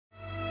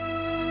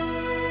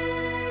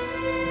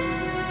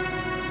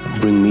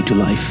bring me to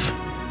life.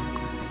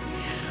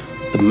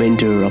 The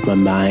mentor of my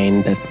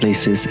mind that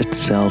places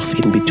itself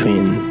in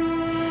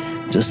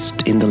between,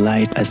 just in the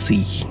light I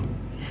see,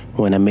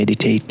 when I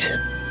meditate,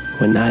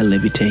 when I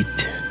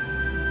levitate.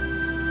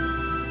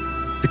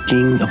 The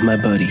king of my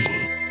body,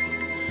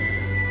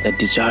 that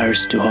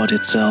desires to hurt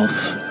itself,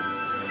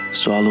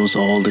 swallows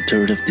all the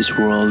dirt of this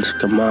world,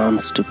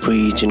 commands to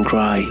preach and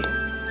cry,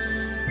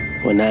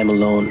 when I'm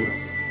alone,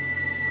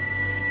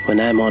 when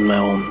I'm on my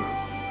own.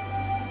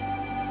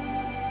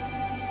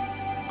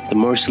 The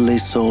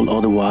merciless soul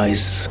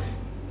otherwise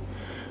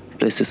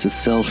places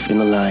itself in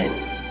a line,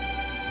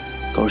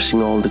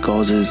 cursing all the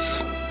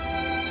causes,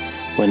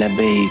 when I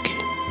beg,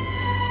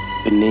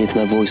 beneath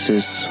my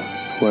voices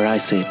where I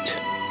sit.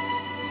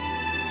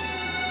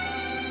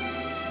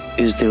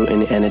 Is there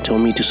any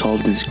anatomy to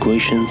solve these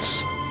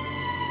equations?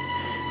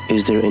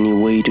 Is there any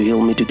way to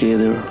heal me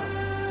together?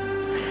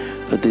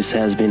 But this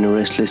has been a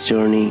restless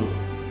journey,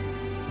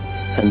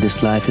 and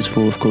this life is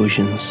full of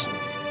questions.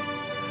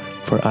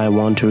 For I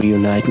want to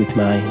reunite with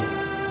my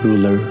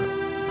ruler.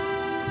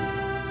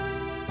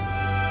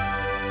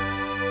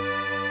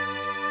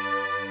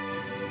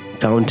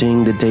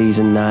 Counting the days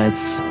and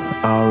nights,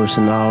 hours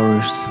and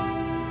hours,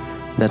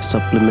 that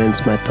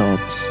supplements my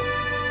thoughts,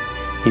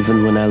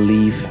 even when I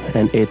leave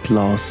and it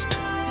lost.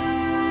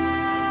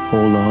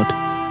 Oh Lord,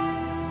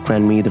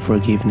 grant me the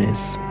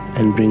forgiveness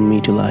and bring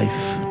me to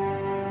life.